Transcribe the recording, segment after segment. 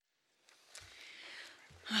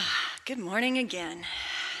Good morning again.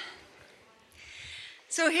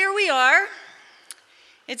 So here we are.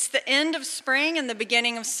 It's the end of spring and the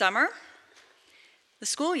beginning of summer. The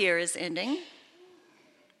school year is ending.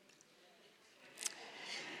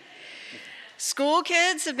 School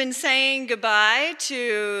kids have been saying goodbye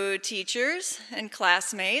to teachers and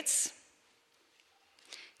classmates.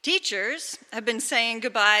 Teachers have been saying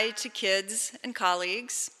goodbye to kids and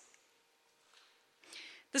colleagues.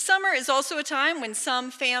 The summer is also a time when some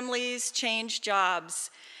families change jobs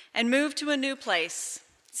and move to a new place,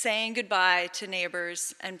 saying goodbye to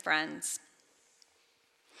neighbors and friends.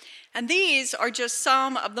 And these are just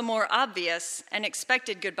some of the more obvious and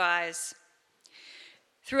expected goodbyes.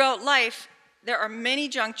 Throughout life, there are many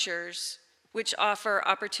junctures which offer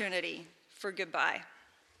opportunity for goodbye.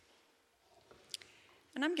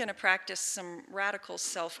 And I'm going to practice some radical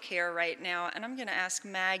self-care right now, and I'm going to ask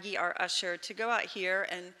Maggie, our usher, to go out here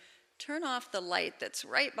and turn off the light that's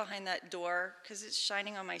right behind that door because it's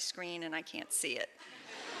shining on my screen and I can't see it.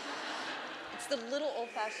 It's the little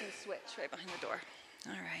old-fashioned switch right behind the door.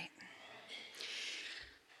 All right.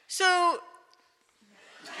 So,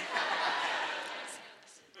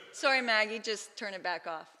 sorry, Maggie, just turn it back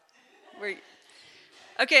off.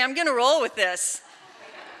 Okay, I'm going to roll with this.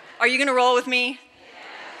 Are you going to roll with me?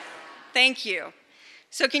 Thank you.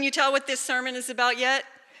 So can you tell what this sermon is about yet?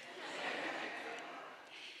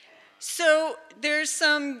 So there's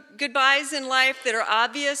some goodbyes in life that are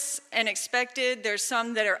obvious and expected. There's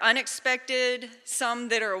some that are unexpected, some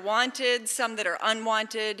that are wanted, some that are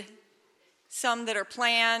unwanted, some that are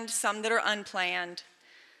planned, some that are unplanned,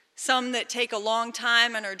 some that take a long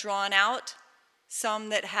time and are drawn out, some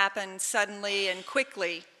that happen suddenly and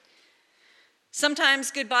quickly.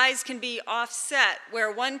 Sometimes goodbyes can be offset, where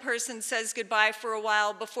one person says goodbye for a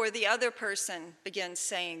while before the other person begins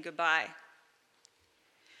saying goodbye.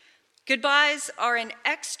 Goodbyes are an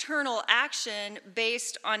external action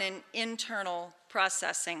based on an internal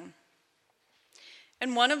processing.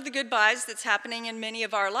 And one of the goodbyes that's happening in many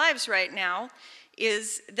of our lives right now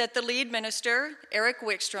is that the lead minister, Eric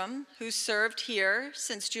Wickstrom, who served here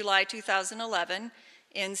since July 2011,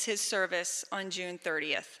 ends his service on June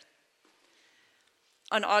 30th.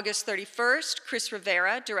 On August 31st, Chris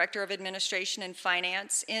Rivera, Director of Administration and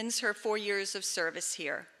Finance, ends her 4 years of service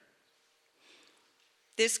here.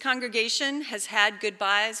 This congregation has had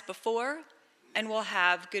goodbyes before and will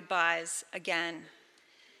have goodbyes again.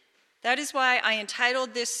 That is why I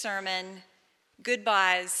entitled this sermon,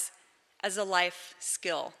 Goodbyes as a Life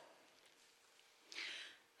Skill.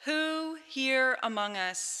 Who here among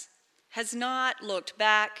us has not looked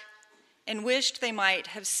back and wished they might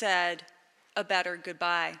have said a better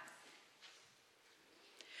goodbye?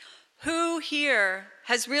 Who here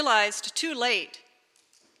has realized too late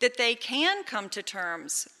that they can come to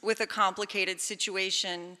terms with a complicated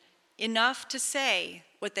situation enough to say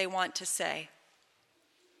what they want to say?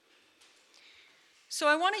 So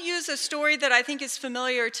I want to use a story that I think is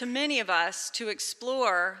familiar to many of us to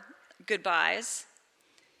explore goodbyes,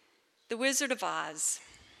 The Wizard of Oz.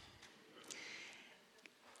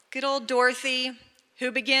 Good old Dorothy, who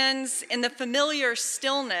begins in the familiar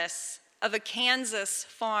stillness of a Kansas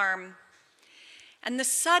farm, and the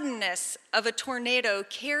suddenness of a tornado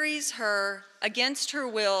carries her against her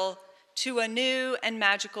will to a new and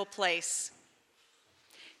magical place.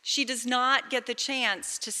 She does not get the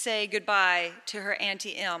chance to say goodbye to her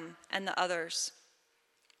Auntie Em and the others.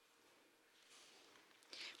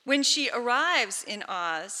 When she arrives in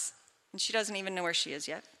Oz, and she doesn't even know where she is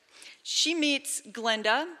yet, she meets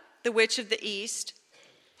Glinda, the Witch of the East,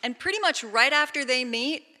 and pretty much right after they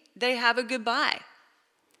meet, they have a goodbye.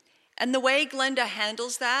 And the way Glinda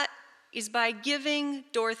handles that is by giving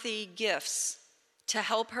Dorothy gifts to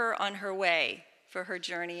help her on her way for her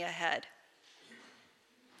journey ahead.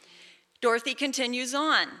 Dorothy continues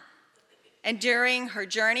on, and during her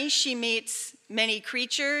journey, she meets many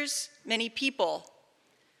creatures, many people,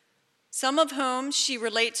 some of whom she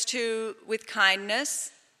relates to with kindness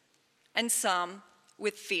and some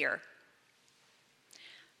with fear.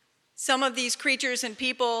 Some of these creatures and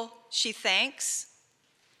people she thanks,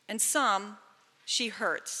 and some she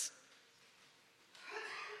hurts.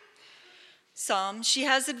 Some she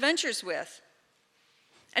has adventures with.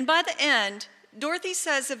 And by the end, Dorothy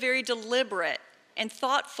says a very deliberate and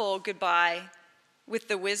thoughtful goodbye with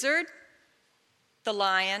the wizard, the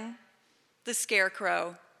lion, the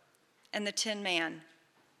scarecrow, and the Tin Man.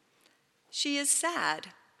 She is sad,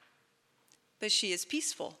 but she is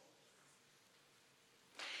peaceful.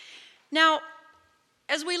 Now,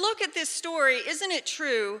 as we look at this story, isn't it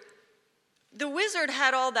true? The wizard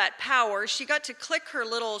had all that power. She got to click her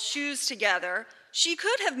little shoes together she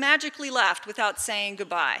could have magically left without saying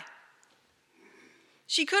goodbye.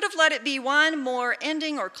 She could have let it be one more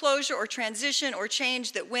ending or closure or transition or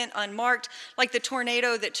change that went unmarked, like the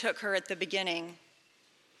tornado that took her at the beginning.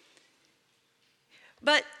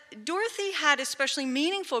 But Dorothy had especially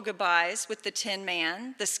meaningful goodbyes with the Tin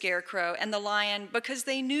Man, the Scarecrow, and the Lion because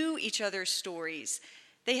they knew each other's stories.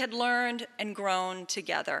 They had learned and grown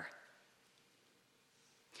together.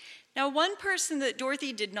 Now, one person that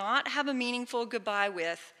Dorothy did not have a meaningful goodbye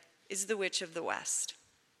with is the Witch of the West.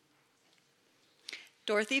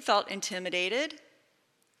 Dorothy felt intimidated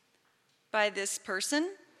by this person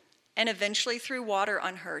and eventually threw water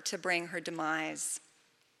on her to bring her demise.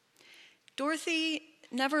 Dorothy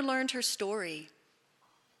never learned her story.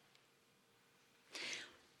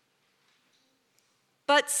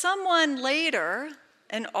 But someone later,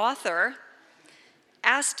 an author,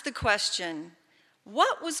 asked the question,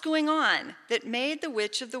 what was going on that made the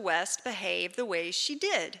Witch of the West behave the way she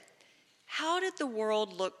did? How did the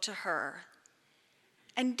world look to her?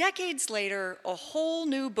 And decades later, a whole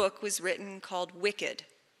new book was written called Wicked,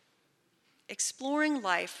 exploring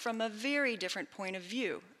life from a very different point of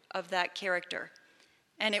view of that character.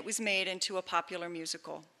 And it was made into a popular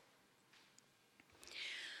musical.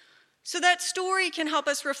 So that story can help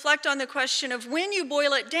us reflect on the question of, when you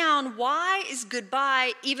boil it down, why is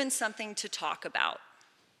goodbye even something to talk about?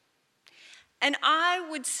 And I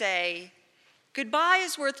would say goodbye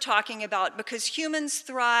is worth talking about because humans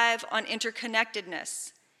thrive on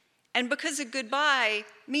interconnectedness, and because a goodbye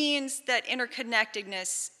means that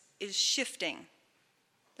interconnectedness is shifting.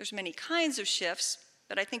 There's many kinds of shifts,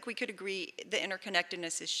 but I think we could agree the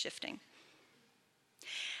interconnectedness is shifting.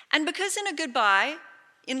 And because in a goodbye,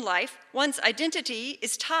 in life, one's identity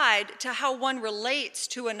is tied to how one relates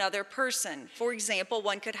to another person. For example,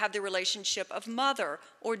 one could have the relationship of mother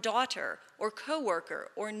or daughter or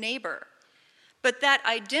coworker or neighbor. But that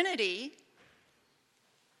identity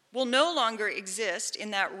will no longer exist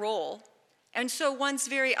in that role, and so one's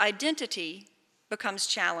very identity becomes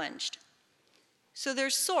challenged. So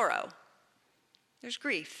there's sorrow, there's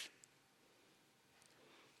grief.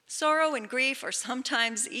 Sorrow and grief are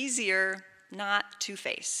sometimes easier not to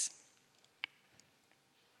face.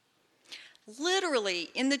 Literally,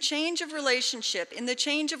 in the change of relationship, in the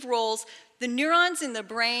change of roles, the neurons in the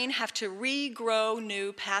brain have to regrow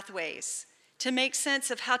new pathways to make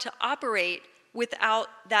sense of how to operate without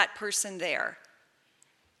that person there.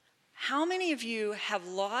 How many of you have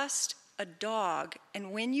lost a dog,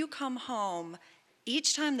 and when you come home,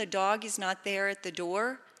 each time the dog is not there at the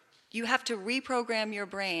door, you have to reprogram your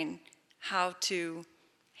brain how to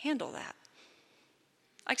handle that?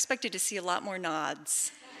 I expected to see a lot more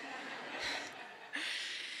nods.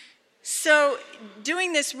 So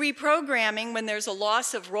doing this reprogramming when there's a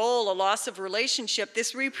loss of role, a loss of relationship,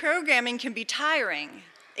 this reprogramming can be tiring.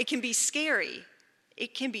 It can be scary.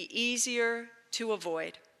 It can be easier to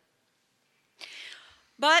avoid.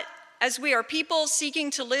 But as we are people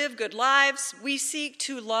seeking to live good lives, we seek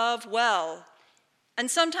to love well. And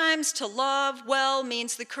sometimes to love well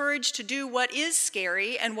means the courage to do what is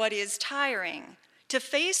scary and what is tiring, to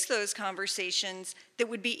face those conversations that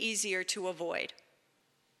would be easier to avoid.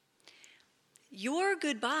 Your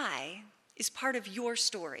goodbye is part of your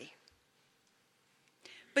story.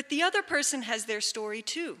 But the other person has their story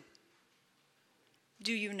too.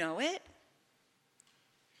 Do you know it?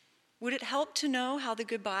 Would it help to know how the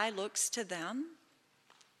goodbye looks to them?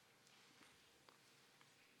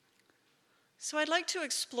 So I'd like to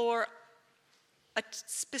explore a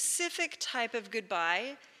specific type of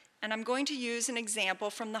goodbye, and I'm going to use an example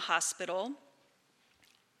from the hospital.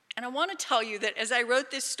 And I want to tell you that as I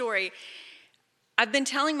wrote this story, I've been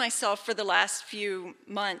telling myself for the last few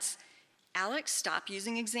months, Alex, stop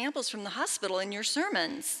using examples from the hospital in your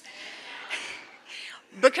sermons.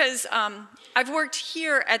 Because I've worked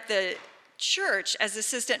here at the church as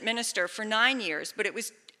assistant minister for 9 years, but it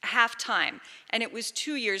was half-time. And it was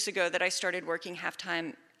 2 years ago that I started working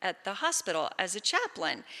half-time at the hospital as a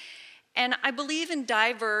chaplain. And I believe in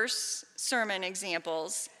diverse sermon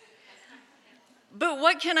examples. But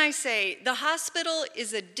what can I say? The hospital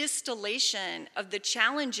is a distillation of the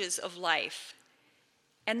challenges of life.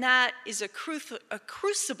 And that is a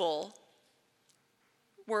crucible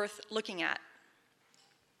worth looking at.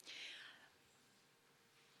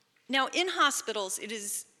 Now, in hospitals, it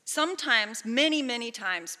is sometimes, many, many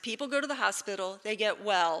times, people go to the hospital, they get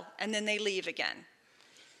well, and then they leave again.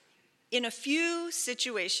 In a few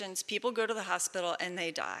situations, people go to the hospital and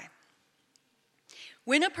they die.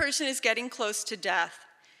 When a person is getting close to death,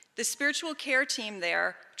 the spiritual care team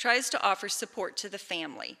there tries to offer support to the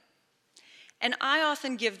family. And I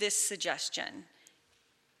often give this suggestion.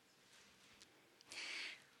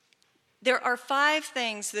 There are 5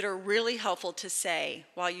 things that are really helpful to say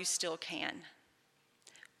while you still can.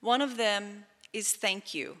 One of them is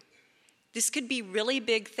thank you. This could be really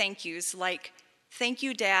big thank yous, like, thank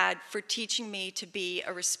you, Dad, for teaching me to be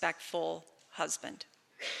a respectful husband.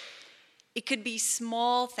 It could be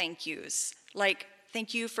small thank yous, like,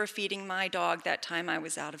 thank you for feeding my dog that time I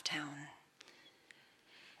was out of town.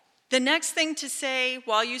 The next thing to say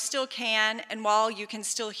while you still can and while you can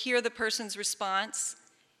still hear the person's response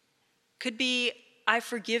could be, I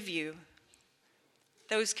forgive you.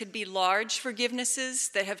 Those could be large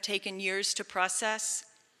forgivenesses that have taken years to process,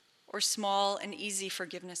 or small and easy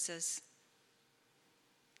forgivenesses.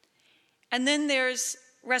 And then there's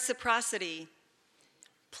reciprocity.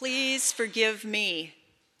 Please forgive me.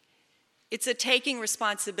 It's a taking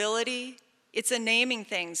responsibility. It's a naming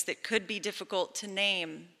things that could be difficult to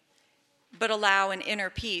name, but allow an inner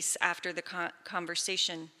peace after the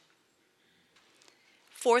conversation.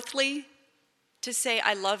 Fourthly, to say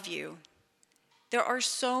I love you. There are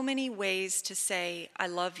so many ways to say I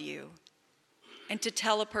love you and to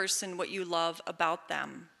tell a person what you love about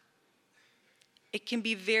them. It can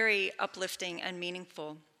be very uplifting and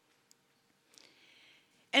meaningful.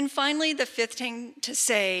 And finally, the 5th thing to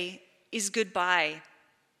say is goodbye.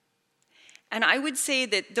 And I would say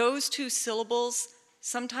that those 2 syllables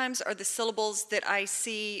sometimes are the syllables that I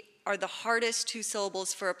see are the hardest 2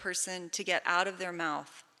 syllables for a person to get out of their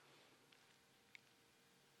mouth.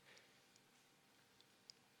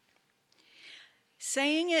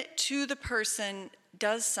 Saying it to the person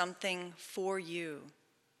does something for you.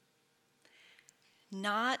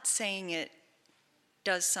 Not saying it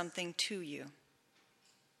does something to you.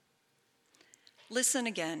 Listen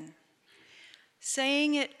again.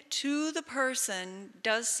 Saying it to the person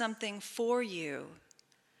does something for you.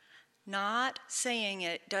 Not saying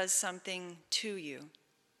it does something to you.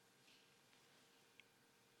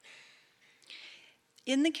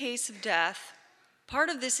 In the case of death, part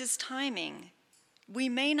of this is timing. We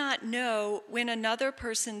may not know when another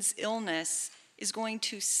person's illness is going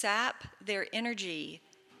to sap their energy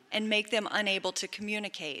and make them unable to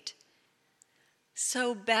communicate.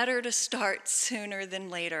 So better to start sooner than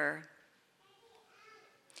later.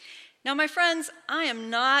 Now, my friends, I am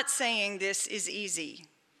not saying this is easy.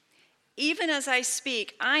 Even as I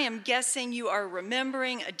speak, I am guessing you are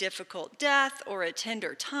remembering a difficult death or a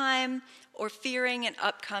tender time or fearing an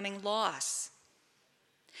upcoming loss.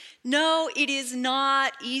 No, it is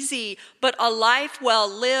not easy, but a life well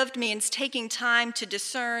lived means taking time to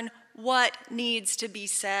discern what needs to be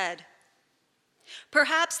said.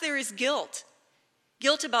 Perhaps there is guilt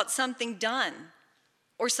about something done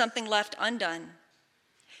or something left undone.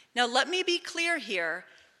 Now, let me be clear here.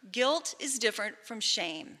 Guilt is different from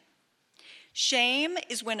shame. Shame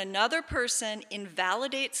is when another person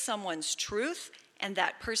invalidates someone's truth and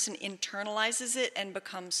that person internalizes it and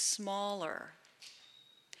becomes smaller.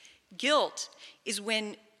 Guilt is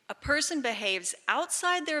when a person behaves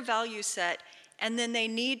outside their value set and then they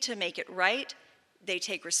need to make it right. They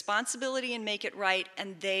take responsibility and make it right,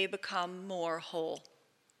 and they become more whole.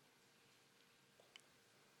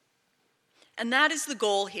 And that is the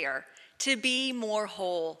goal here, to be more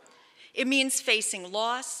whole. It means facing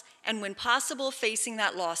loss, and when possible, facing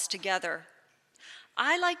that loss together.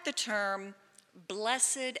 I like the term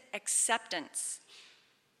blessed acceptance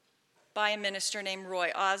by a minister named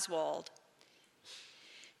Roy Oswald.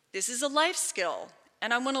 This is a life skill,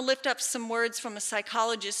 and I want to lift up some words from a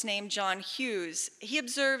psychologist named John Hughes. He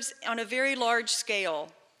observes on a very large scale.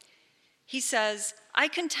 He says, I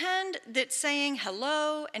contend that saying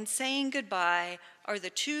hello and saying goodbye are the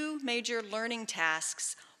 2 major learning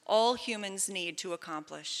tasks all humans need to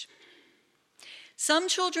accomplish. Some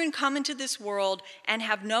children come into this world and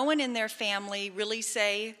have no one in their family really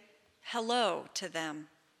say hello to them.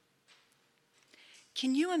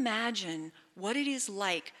 Can you imagine what it is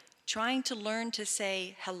like trying to learn to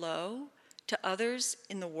say hello to others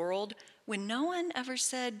in the world when no one ever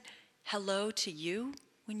said hello to you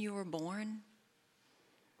when you were born?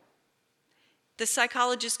 The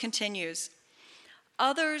psychologist continues,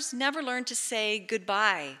 others never learn to say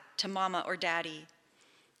goodbye to mama or daddy.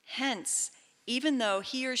 Hence, even though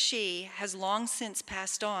he or she has long since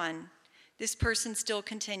passed on, this person still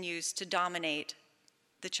continues to dominate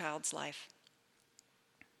the child's life.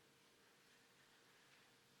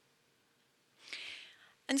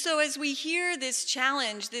 And so as we hear this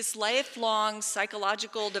challenge, this lifelong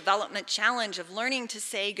psychological development challenge of learning to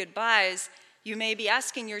say goodbyes, you may be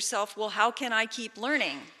asking yourself, well, how can I keep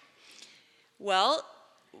learning? Well,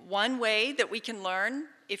 one way that we can learn,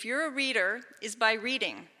 if you're a reader, is by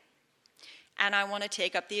reading. And I want to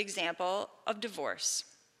take up the example of divorce.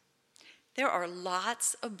 There are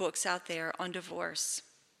lots of books out there on divorce.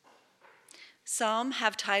 Some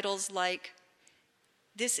have titles like,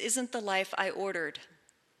 "This Isn't the Life I Ordered,"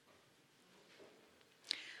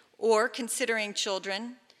 or, considering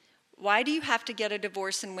children, "Why do you have to get a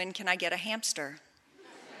divorce and when can I get a hamster?"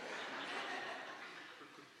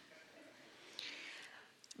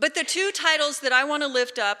 But the two titles that I want to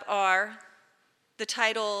lift up are the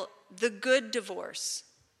title, "The Good Divorce,"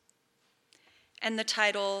 and the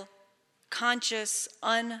title, "Conscious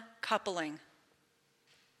Uncoupling."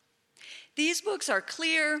 These books are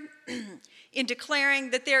clear in declaring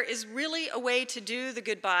that there is really a way to do the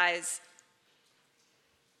goodbyes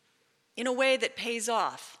in a way that pays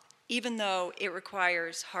off, even though it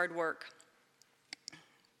requires hard work.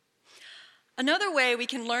 Another way we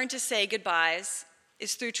can learn to say goodbyes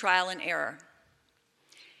is through trial and error.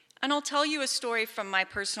 And I'll tell you a story from my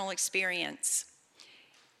personal experience.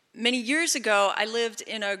 Many years ago, I lived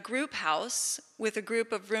in a group house with a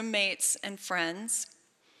group of roommates and friends.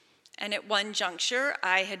 And at one juncture,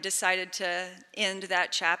 I had decided to end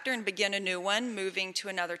that chapter and begin a new one, moving to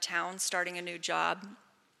another town, starting a new job.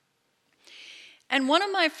 And one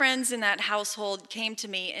of my friends in that household came to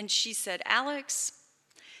me and she said, "Alex,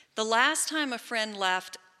 the last time a friend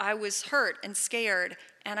left, I was hurt and scared,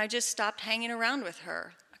 and I just stopped hanging around with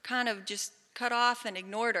her. I kind of just cut off and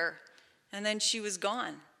ignored her, and then she was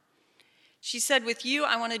gone." She said, "With you,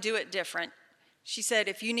 I want to do it different." She said,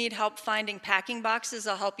 "If you need help finding packing boxes,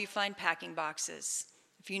 I'll help you find packing boxes.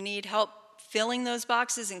 If you need help filling those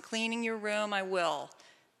boxes and cleaning your room, I will.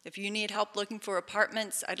 If you need help looking for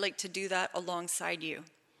apartments, I'd like to do that alongside you."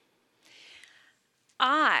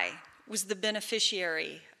 I was the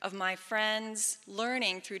beneficiary of my friends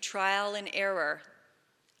learning through trial and error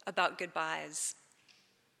about goodbyes.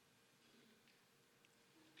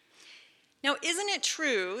 Now, isn't it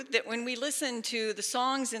true that when we listen to the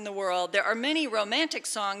songs in the world, there are many romantic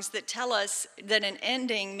songs that tell us that an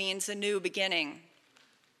ending means a new beginning?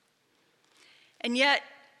 And yet,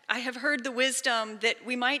 I have heard the wisdom that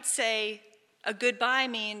we might say a goodbye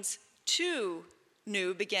means two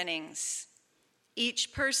new beginnings.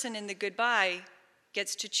 Each person in the goodbye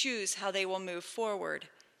gets to choose how they will move forward.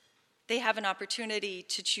 They have an opportunity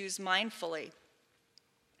to choose mindfully.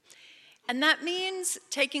 And that means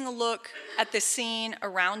taking a look at the scene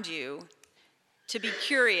around you, to be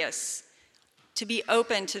curious, to be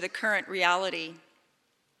open to the current reality.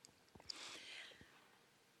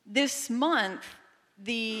 This month,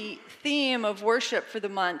 the theme of worship for the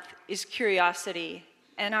month is curiosity.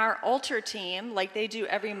 And our altar team, like they do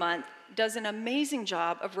every month, does an amazing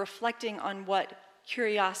job of reflecting on what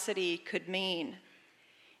curiosity could mean.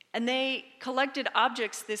 And they collected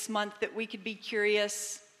objects this month that we could be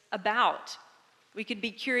curious about. We could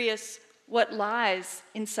be curious what lies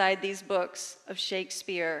inside these books of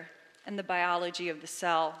Shakespeare and the biology of the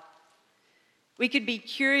cell. We could be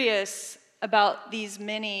curious about these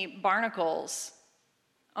many barnacles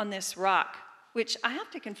on this rock, which I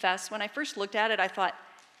have to confess, when I first looked at it, I thought,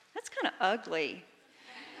 that's kind of ugly.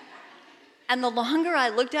 And the longer I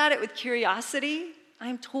looked at it with curiosity,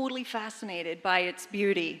 I'm totally fascinated by its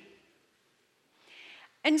beauty.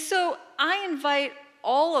 And so I invite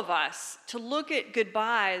all of us to look at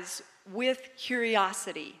goodbyes with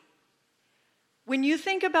curiosity. When you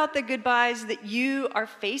think about the goodbyes that you are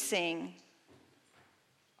facing,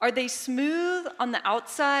 are they smooth on the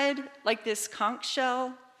outside, like this conch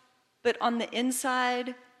shell, but on the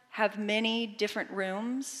inside have many different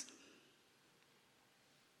rooms?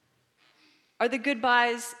 Are the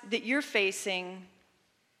goodbyes that you're facing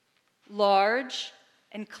large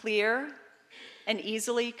and clear and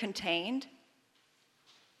easily contained?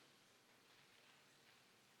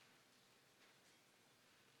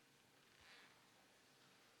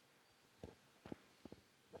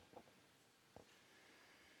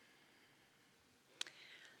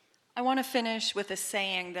 I want to finish with a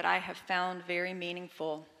saying that I have found very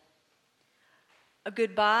meaningful. A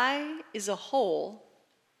goodbye is a hole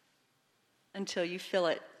until you fill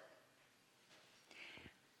it.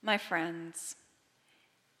 My friends,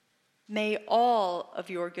 may all of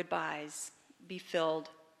your goodbyes be filled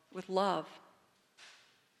with love.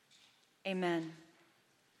 Amen.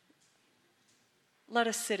 Let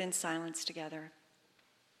us sit in silence together.